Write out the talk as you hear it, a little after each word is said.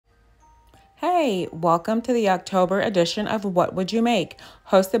Hey, welcome to the October edition of What Would You Make?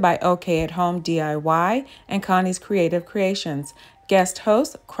 Hosted by OK at Home DIY and Connie's Creative Creations. Guest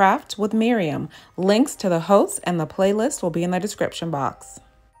host, Crafts with Miriam. Links to the hosts and the playlist will be in the description box.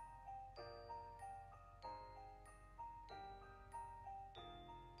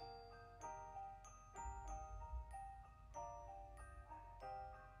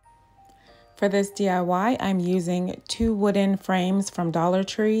 For this DIY, I'm using 2 wooden frames from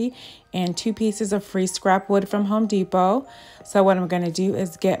DollarTree and 2 pieces of free scrap wood from Home Depot. So what I'm going to do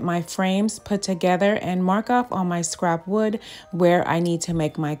is get my frames put together and mark off on my scrap wood where I need to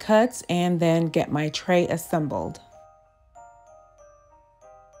make my cuts and then get my tray assembled.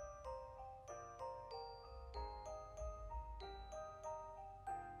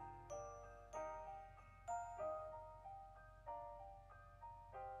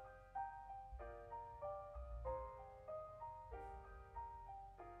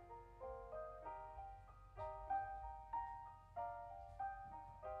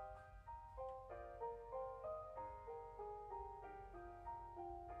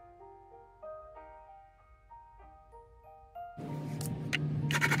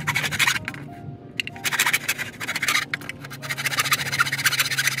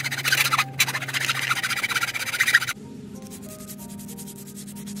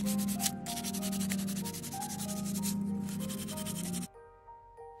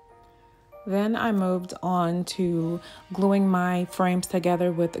 Then I moved on to gluing my frames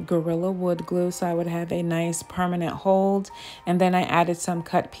together with Gorilla Wood glue so I would have a nice permanent hold. And then I added some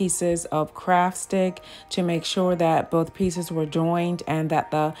cut pieces of craft stick to make sure that both pieces were joined and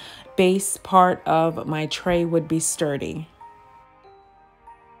that the base part of my tray would be sturdy.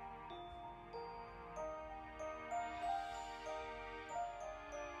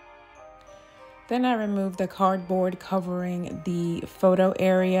 Then I removed the cardboard covering the photo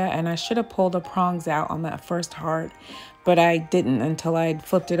area, and I should have pulled the prongs out on that first heart, but I didn't until I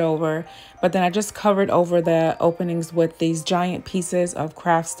flipped it over. But then I just covered over the openings with these giant pieces of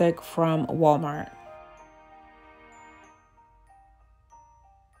craft stick from Walmart.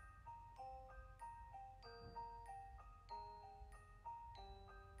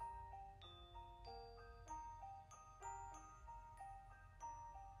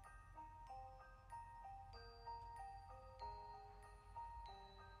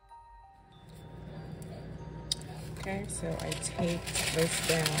 Okay, so I taped this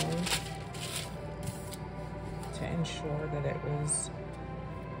down to ensure that it was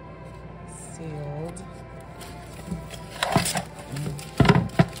sealed.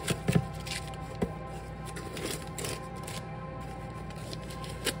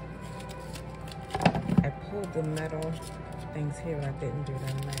 I pulled the metal things here, but I didn't do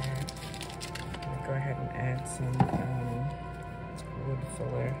them there. I'm gonna go ahead and add some wood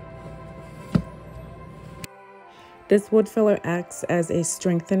filler. This wood filler acts as a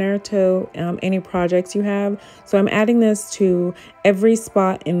strengthener to any projects you have. So I'm adding this to every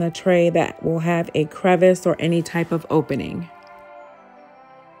spot in the tray that will have a crevice or any type of opening.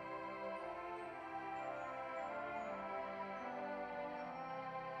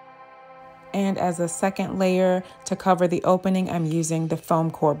 And as a second layer to cover the opening, I'm using the foam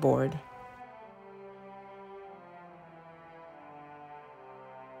core board.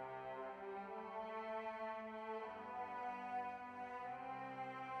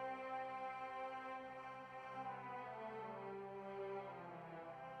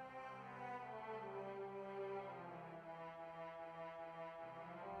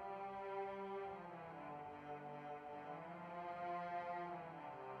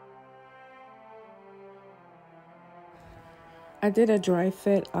 I did a dry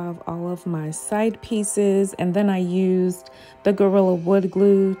fit of all of my side pieces, and then I used the Gorilla Wood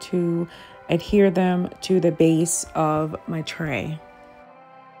glue to adhere them to the base of my tray.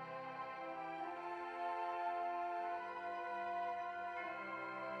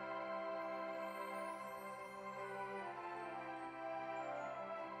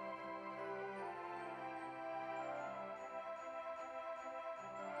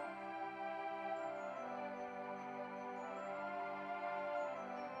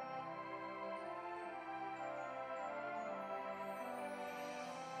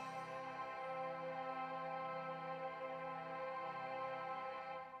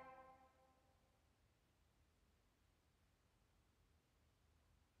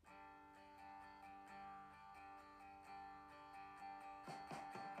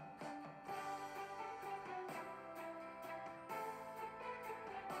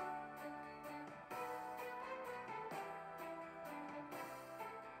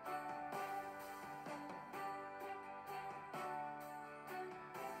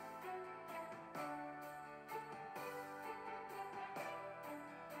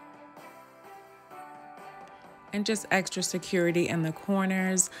 And just extra security in the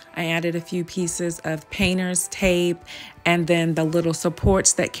corners, I added a few pieces of painter's tape, and then the little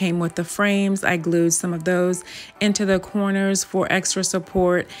supports that came with the frames, I glued some of those into the corners for extra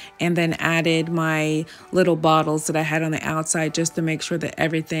support, and then added my little bottles that I had on the outside just to make sure that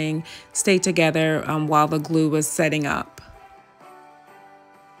everything stayed together while the glue was setting up.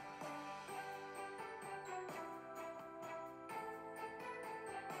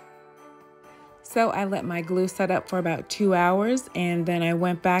 So I let my glue set up for about 2 hours, and then I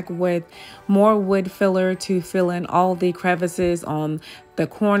went back with more wood filler to fill in all the crevices on the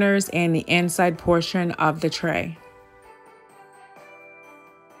corners and the inside portion of the tray.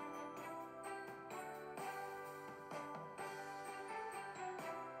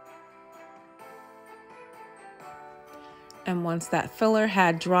 And once that filler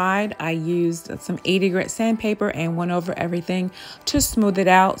had dried, I used some 80 grit sandpaper and went over everything to smooth it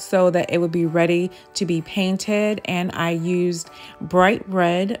out so that it would be ready to be painted. And I used bright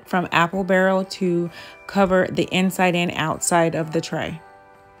red from Apple Barrel to cover the inside and outside of the tray.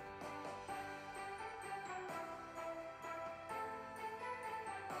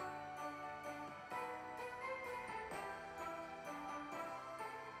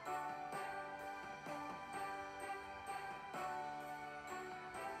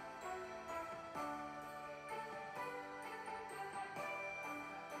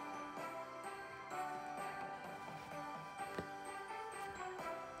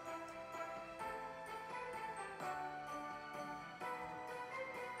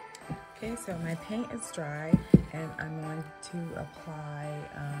 Okay, so my paint is dry, and I'm going to apply,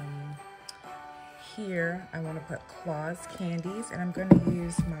 here I want to put Claus candies, and I'm going to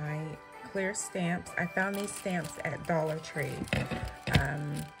use my clear stamps. I found these stamps at DollarTree,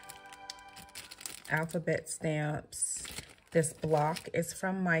 alphabet stamps. This block is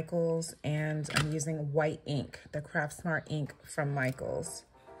from Michael's, and I'm using white ink, the Craft Smart ink from Michael's.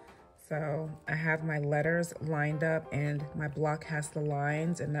 So I have my letters lined up, and my block has the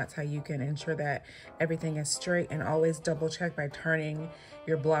lines, and that's how you can ensure that everything is straight. And always double check by turning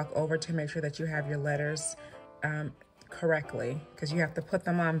your block over to make sure that you have your letters correctly, because you have to put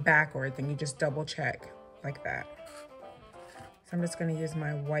them on backward, then you just double check like that. So I'm just going to use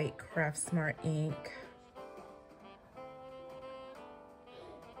my white Craft Smart ink.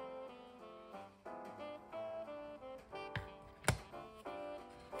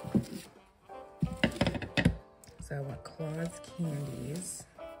 So I want Claus candies.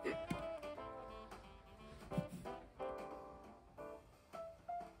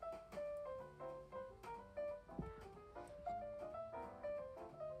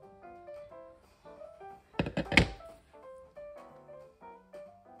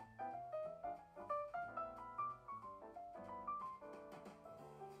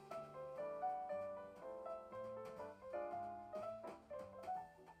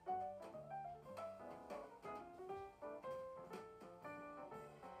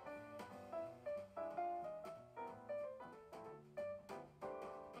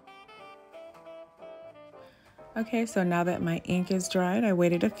 Okay, so now that my ink is dried, I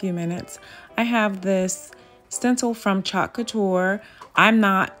waited a few minutes. I have this stencil from Chalk Couture. I'm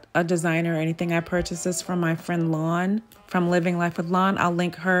not a designer or anything. I purchased this from my friend Lon from Living Life with Lon. I'll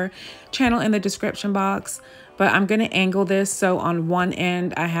link her channel in the description box. But I'm going to angle this so on one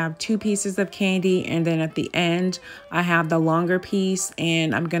end I have 2 pieces of candy, and then at the end I have the longer piece,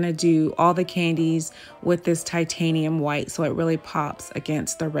 and I'm going to do all the candies with this titanium white so it really pops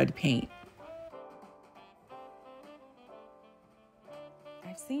against the red paint.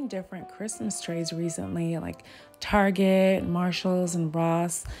 I've seen different Christmas trays recently, like Target, Marshalls, and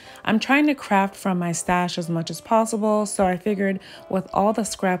Ross. I'm trying to craft from my stash as much as possible, so I figured with all the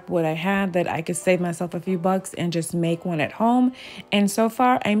scrap wood I had that I could save myself a few bucks and just make one at home. And so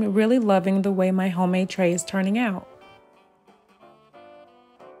far, I'm really loving the way my homemade tray is turning out.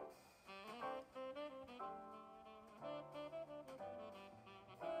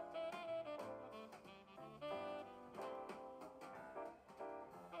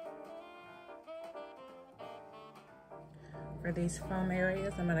 For these foam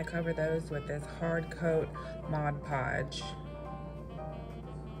areas, I'm going to cover those with this hard coat Mod Podge.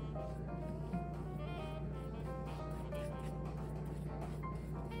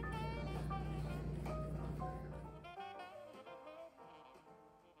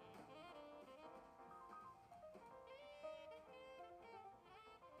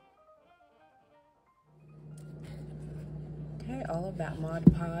 Okay, all of that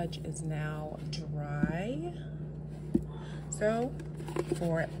Mod Podge is now dry. So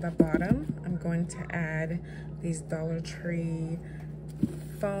for the bottom, I'm going to add these DollarTree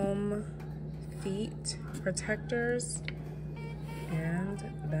foam feet protectors, and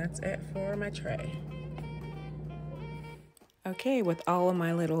that's it for my tray. Okay, with all of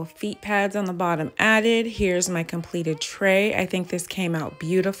my little feet pads on the bottom added, here's my completed tray. I think this came out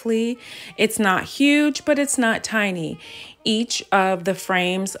beautifully. It's not huge, but it's not tiny. Each of the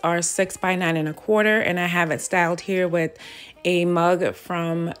frames are 6 by 9.25, and I have it styled here with a mug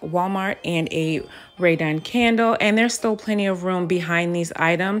from Walmart and a Ray Dunn candle, and there's still plenty of room behind these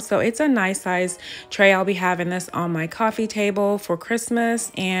items, so it's a nice size tray. I'll be having this on my coffee table for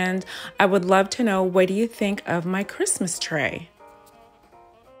Christmas, and I would love to know, what do you think of my Christmas tray?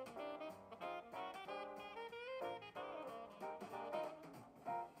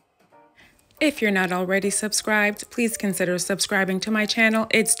 If you're not already subscribed, please consider subscribing to my channel.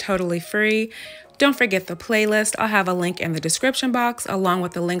 It's totally free. Don't forget the playlist. I'll have a link in the description box along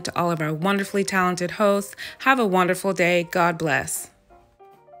with the link to all of our wonderfully talented hosts. Have a wonderful day. God bless.